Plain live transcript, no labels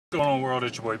What's going on, world?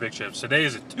 It's your boy Big Chips. Today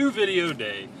is a 2-video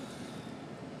day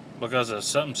because of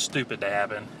something stupid to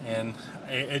happen, and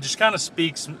it just kind of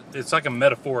speaks. It's like a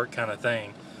metaphoric kind of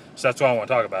thing, so that's why I want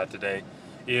to talk about it today.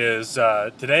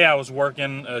 Today I was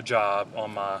working a job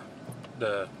on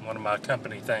one of my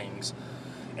company things,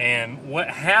 and what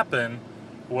happened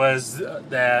was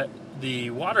that the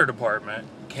water department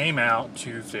came out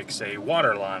to fix a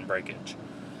water line breakage,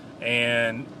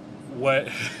 and what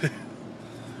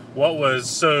what was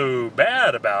so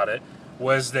bad about it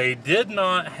was they did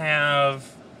not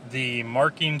have the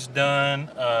markings done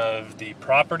of the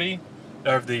property,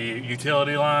 of the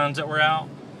utility lines that were out.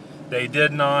 They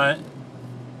did not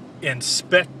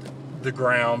inspect the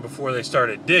ground before they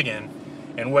started digging,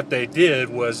 and what they did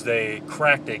was they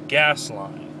cracked a gas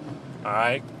line. All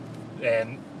right,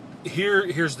 and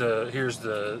here's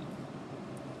the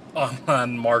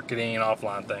online marketing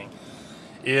offline thing.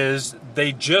 Is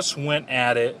they just went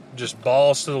at it, just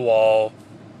balls to the wall.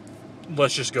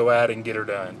 Let's just go at it and get her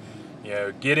done.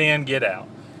 Get in, get out.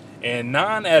 And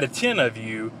 9 out of 10 of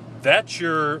you, that's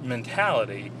your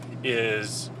mentality.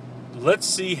 Is let's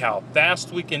see how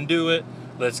fast we can do it.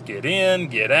 Let's get in,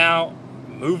 get out,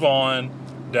 move on,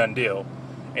 done deal.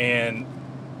 And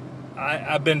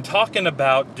I've been talking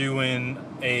about doing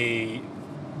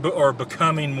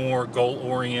becoming more goal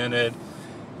oriented,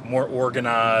 more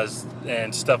organized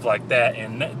and stuff like that,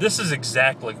 and this is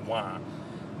exactly why.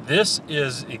 This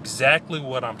is exactly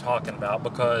what I'm talking about,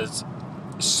 because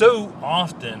so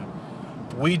often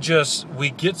we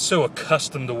get so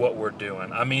accustomed to what we're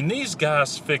doing. I mean, these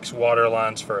guys fix water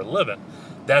lines for a living.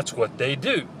 That's what they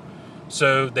do.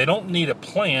 So they don't need a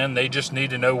plan. They just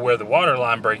need to know where the water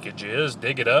line breakage is,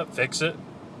 dig it up, fix it,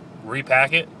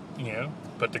 repack it,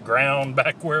 put the ground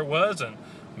back where it was and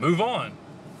move on.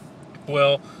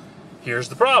 Well, here's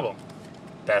the problem.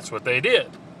 That's what they did.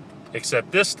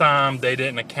 Except this time they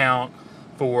didn't account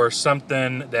for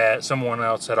something that someone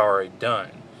else had already done.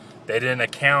 They didn't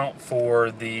account for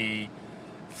the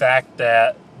fact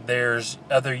that there's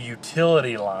other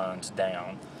utility lines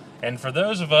down. And for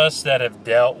those of us that have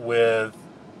dealt with,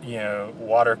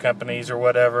 water companies or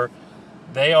whatever,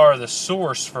 they are the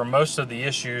source for most of the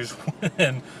issues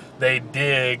when they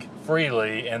dig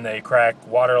freely and they crack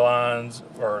water lines,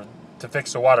 or to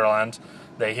fix the water lines,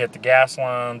 they hit the gas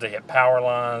lines, they hit power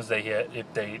lines,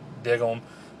 if they dig them,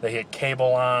 they hit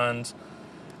cable lines,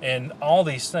 and all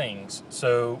these things.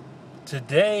 So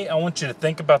today I want you to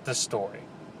think about this story.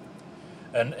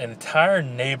 An entire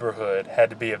neighborhood had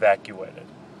to be evacuated.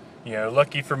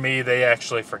 Lucky for me, they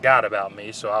actually forgot about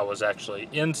me, so I was actually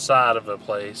inside of a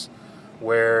place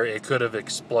where it could have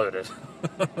exploded.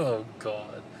 Oh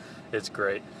God, it's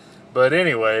great. But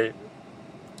anyway,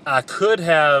 I could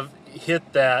have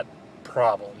hit that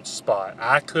problem spot.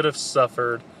 I could have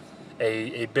suffered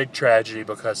a big tragedy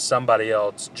because somebody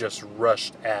else just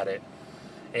rushed at it.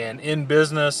 And in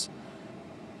business,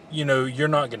 you're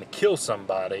not going to kill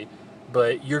somebody,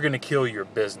 but you're going to kill your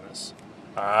business.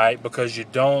 All right? Because you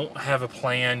don't have a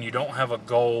plan, you don't have a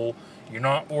goal, you're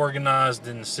not organized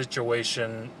in the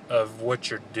situation of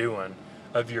what you're doing,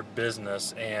 of your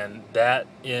business, and that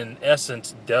in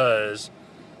essence does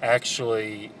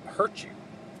actually hurt you.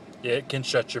 It can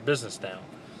shut your business down.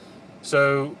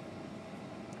 So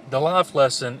the life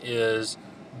lesson is,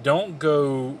 don't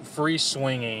go free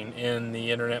swinging in the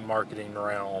internet marketing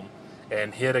realm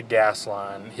and hit a gas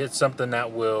line, hit something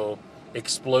that will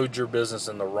explode your business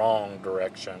in the wrong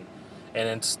direction. And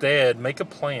instead, make a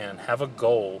plan, have a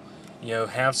goal,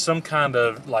 have some kind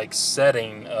of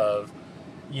setting of,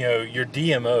 your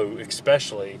DMO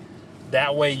especially.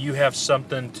 That way you have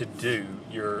something to do.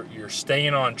 You're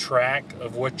staying on track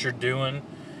of what you're doing.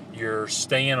 You're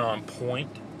staying on point.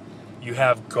 You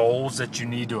have goals that you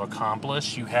need to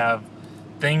accomplish. You have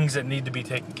things that need to be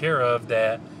taken care of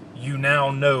that you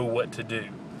now know what to do.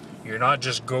 You're not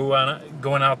just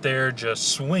going out there just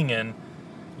swinging.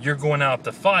 You're going out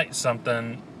to fight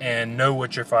something and know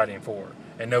what you're fighting for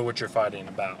and know what you're fighting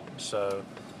about. So,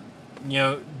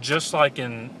 just like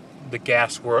in the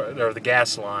gas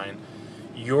line,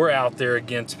 you're out there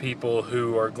against people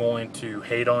who are going to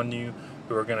hate on you,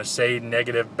 who are going to say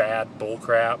negative, bad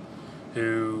bullcrap,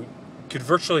 who could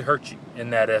virtually hurt you in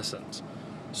that essence.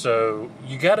 So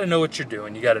you got to know what you're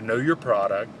doing. You got to know your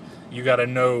product. You got to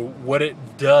know what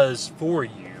it does for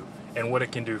you and what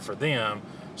it can do for them.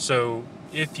 So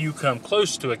if you come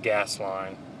close to a gas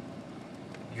line,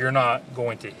 you're not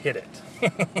going to hit it.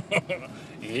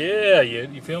 Yeah,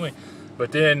 you feel me?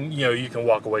 But then, you can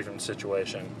walk away from the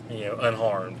situation,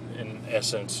 unharmed, in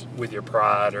essence, with your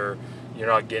pride, or you're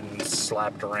not getting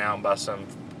slapped around by some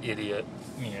idiot,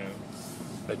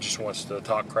 that just wants to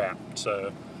talk crap.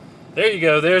 So there you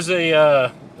go. There's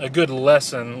a good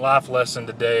lesson, life lesson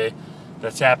today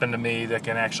that's happened to me that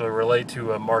can actually relate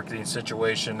to a marketing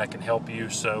situation that can help you.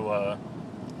 So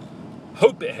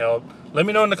hope it helped. Let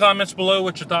me know in the comments below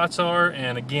what your thoughts are.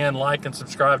 And again, like and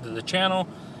subscribe to the channel.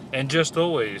 And just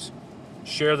always,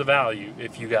 share the value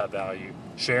if you got value.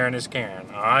 Sharing is caring.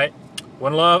 All right?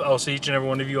 One love. I'll see each and every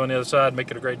one of you on the other side.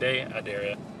 Make it a great day. I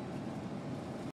dare you.